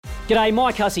G'day,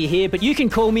 Mike Hussey here, but you can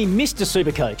call me Mr.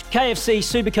 Supercoach. KFC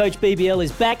Supercoach BBL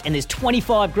is back and there's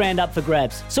 25 grand up for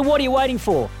grabs. So what are you waiting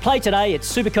for? Play today at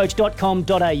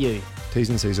supercoach.com.au. T's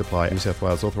and C's apply. New South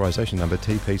Wales authorisation number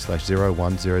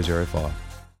TP/01005.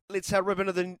 Let's rip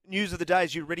into the news of the day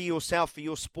as you ready yourself for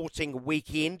your sporting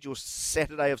weekend, your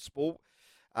Saturday of sport.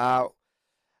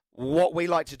 What we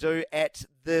like to do at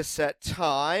this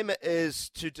time is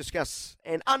to discuss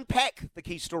and unpack the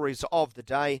key stories of the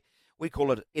day. We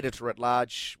call it Editor at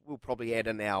Large. We'll probably add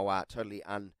in our totally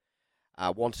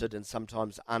unwanted and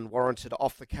sometimes unwarranted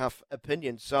off-the-cuff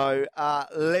opinion. So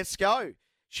let's go,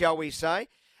 shall we say?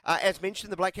 As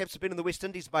mentioned, the Black Caps have been in the West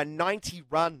Indies by 90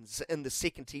 runs in the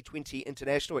second T20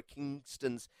 International at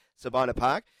Kingston's Sabina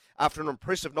Park. After an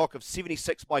impressive knock of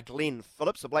 76 by Glenn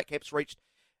Phillips, the Black Caps reached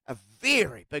a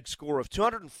very big score of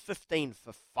 215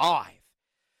 for 5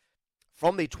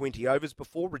 from their 20 overs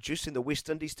before reducing the West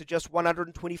Indies to just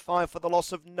 125 for the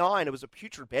loss of 9. It was a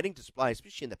putrid batting display,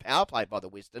 especially in the power play by the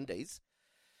West Indies.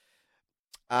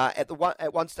 At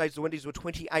one stage, the Windies were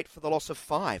 28 for the loss of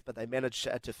 5, but they managed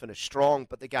to finish strong.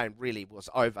 But the game really was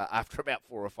over after about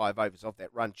 4 or 5 overs of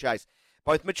that run chase.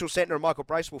 Both Mitchell Santner and Michael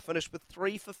Bracewell finished with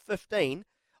 3 for 15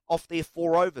 off their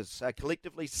 4 overs,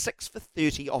 collectively 6 for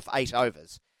 30 off 8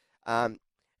 overs.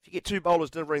 If you get 2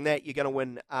 bowlers delivering that, you're going to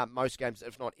win most games,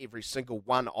 if not every single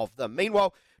one of them.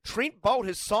 Meanwhile, Trent Boult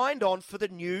has signed on for the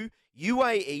new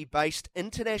UAE-based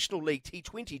International League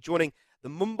T20, joining the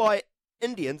Mumbai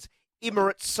Indians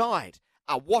Emirates side.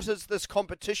 What is this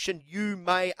competition, you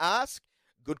may ask?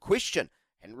 Good question.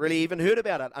 Hadn't really even heard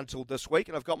about it until this week,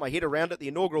 and I've got my head around it. The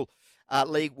inaugural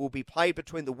league will be played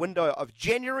between the window of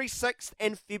January 6th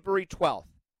and February 12th.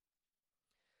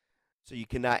 So you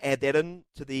can add that in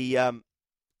to the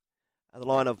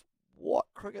line of what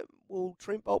cricket will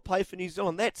Trent Boult play for New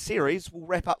Zealand. That series will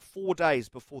wrap up 4 days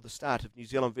before the start of New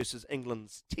Zealand versus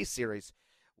England's Test series,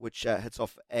 which hits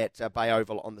off at Bay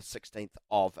Oval on the 16th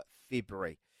of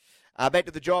February. Back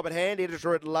to the job at hand,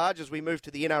 Editor at Large, as we move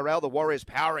to the NRL. The Warriors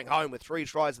powering home with 3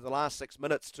 tries in the last 6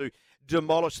 minutes to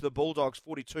demolish the Bulldogs,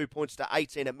 42 points to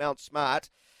 18 at Mount Smart.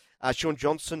 Sean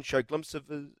Johnson showed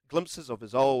glimpses of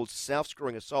his old self,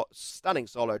 scoring a stunning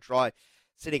solo try,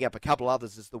 setting up a couple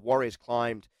others as the Warriors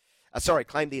claimed their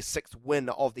 6th win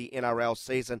of the NRL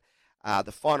season.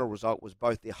 The final result was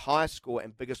both their highest score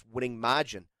and biggest winning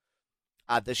margin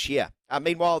this year.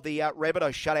 Meanwhile, the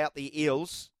Rabbitohs shut out the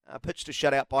Eels, pitched to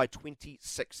shut out by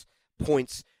 26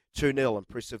 points, 2-0.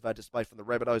 Impressive display from the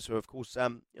Rabbitohs, who, of course,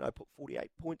 put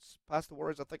 48 points past the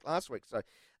Warriors, I think, last week. So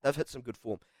they've hit some good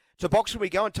form. To boxing we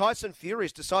go, and Tyson Fury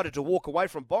has decided to walk away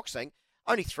from boxing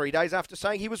only 3 days after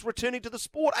saying he was returning to the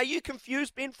sport. Are you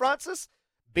confused, Ben Francis?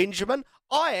 Benjamin?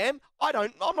 I am.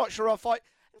 I'm not sure if I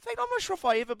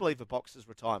ever believe a boxer's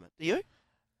retirement. Do you?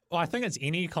 Well, I think it's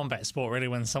any combat sport, really,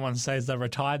 when someone says they're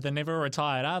retired. They're never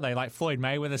retired, are they? Like Floyd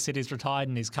Mayweather said he's retired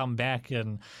and he's come back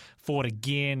and fought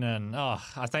again. And I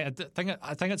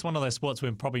think it's one of those sports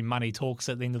where probably money talks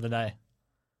at the end of the day.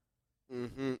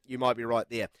 You might be right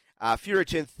there. Fury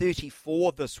turned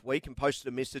 34 this week and posted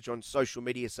a message on social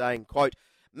media saying, quote,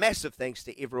 "Massive thanks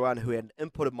to everyone who had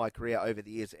input in my career over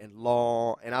the years, and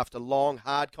after long,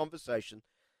 hard conversation,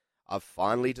 I've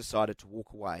finally decided to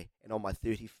walk away, and on my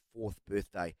 34th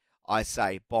birthday, I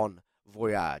say bon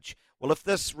voyage." Well, if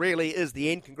this really is the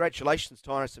end, congratulations,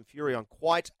 Tyson Fury, on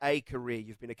quite a career.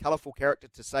 You've been a colourful character,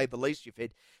 to say the least. You've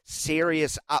had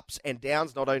serious ups and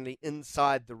downs, not only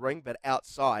inside the ring, but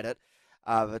outside it.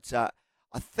 But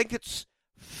I think it's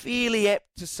fairly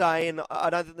apt to say, and I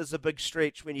don't think there's a big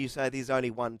stretch when you say there's only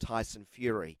one Tyson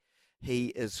Fury. He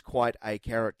is quite a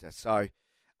character. So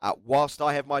whilst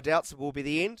I have my doubts it will be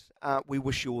the end, we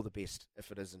wish you all the best, if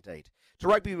it is indeed. To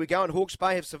rugby we go, and Hawke's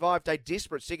Bay have survived a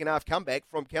desperate second-half comeback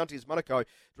from Counties Monaco to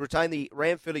retain the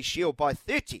Ranfurly Shield by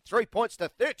 33 points to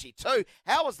 32.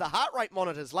 How was the heart rate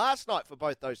monitors last night for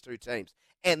both those two teams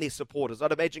and their supporters?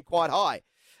 I'd imagine quite high.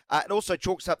 It also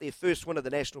chalks up their first win of the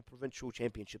National Provincial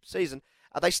Championship season.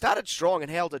 They started strong and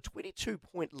held a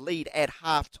 22-point lead at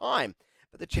half-time,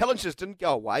 but the challenges didn't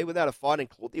go away without a fight and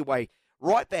clawed their way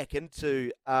right back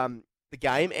into the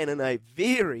game, and in a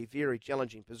very, very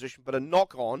challenging position. But a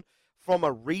knock-on from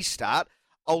a restart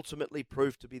ultimately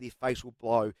proved to be their fatal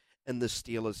blow in the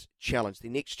Steelers' challenge.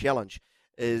 Their next challenge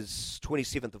is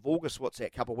 27th of August. What's that?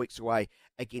 A couple of weeks away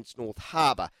against North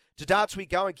Harbour. To darts we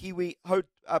go, and Kiwi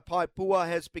Paipua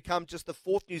has become just the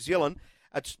 4th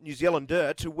New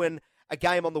Zealander to win a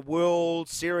game on the World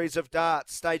Series of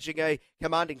Darts, staging a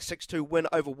commanding 6-2 win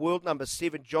over world number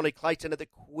 7 Johnny Clayton at the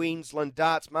Queensland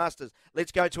Darts Masters.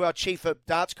 Let's go to our chief of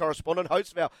darts correspondent,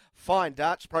 host of our fine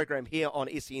darts program here on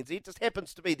SENZ. Just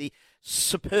happens to be the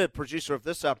superb producer of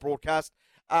this broadcast,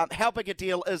 How big a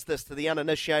deal is this to the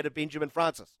uninitiated Benjamin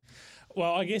Francis?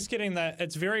 Well, I guess getting that,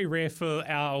 it's very rare for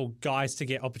our guys to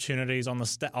get opportunities on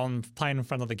playing in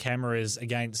front of the cameras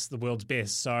against the world's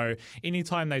best. So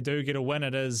anytime they do get a win,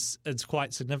 it's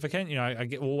quite significant. You know,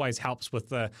 it always helps with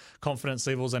the confidence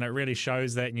levels, and it really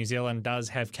shows that New Zealand does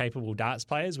have capable darts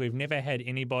players. We've never had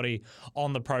anybody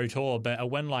on the Pro Tour, but a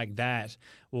win like that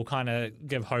will kind of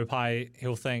give hope.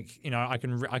 He'll think, you know, I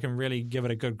can really give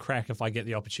it a good crack if I get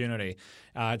the opportunity.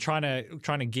 Trying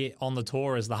to get on the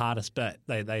tour is the hardest bit,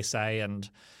 they say, and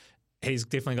he's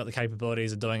definitely got the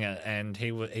capabilities of doing it. And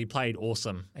he played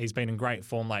awesome. He's been in great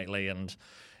form lately, and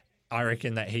I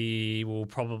reckon that he will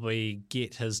probably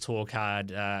get his tour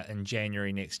card in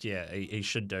January next year. He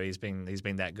should do. He's been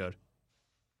that good.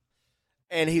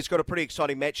 And he's got a pretty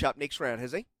exciting matchup next round,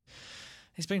 has he?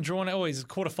 He's been drawn. He's a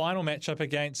quarterfinal matchup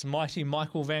against mighty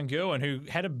Michael Van Gerwen, who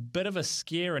had a bit of a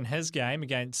scare in his game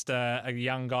against a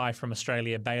young guy from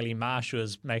Australia, Bailey Marsh, who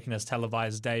was making his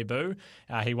televised debut.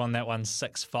 He won that one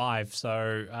 6-5.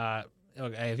 So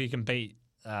if he can beat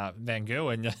Van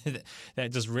Gerwen,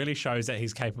 that just really shows that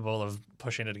he's capable of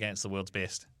pushing it against the world's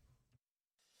best.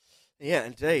 Yeah,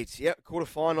 indeed. Yep,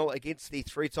 quarterfinal against the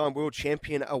three-time world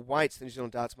champion awaits. The New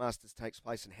Zealand Darts Masters takes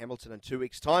place in Hamilton in 2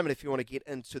 weeks' time. And if you want to get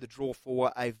into the draw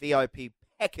for a VIP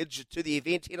package to the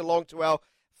event, head along to our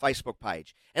Facebook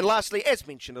page. And lastly, as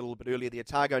mentioned a little bit earlier, the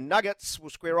Otago Nuggets will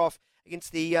square off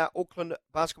against the Auckland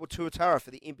Basketball Tuatara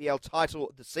for the NBL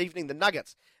title this evening. The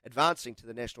Nuggets advancing to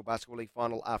the National Basketball League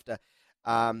final after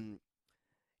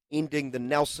ending the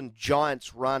Nelson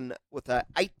Giants run with a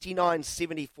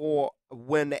 89-74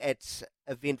 win at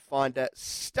Event Finder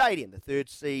Stadium. The third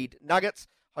seed Nuggets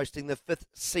hosting the fifth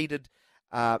seeded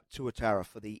Tuatara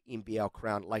for the NBL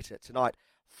crown later tonight.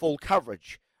 Full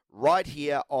coverage right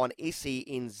here on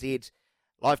SENZ.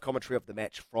 Live commentary of the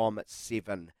match from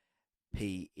 7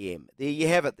 p.m. There you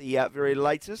have it, the very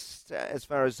latest as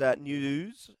far as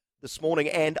news this morning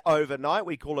and overnight.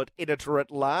 We call it Editor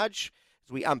at Large,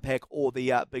 as we unpack all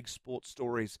the big sports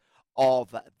stories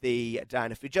of the day.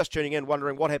 And if you're just tuning in,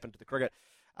 wondering what happened to the cricket,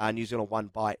 New Zealand won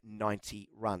by 90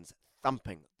 runs,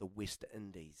 thumping the West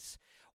Indies.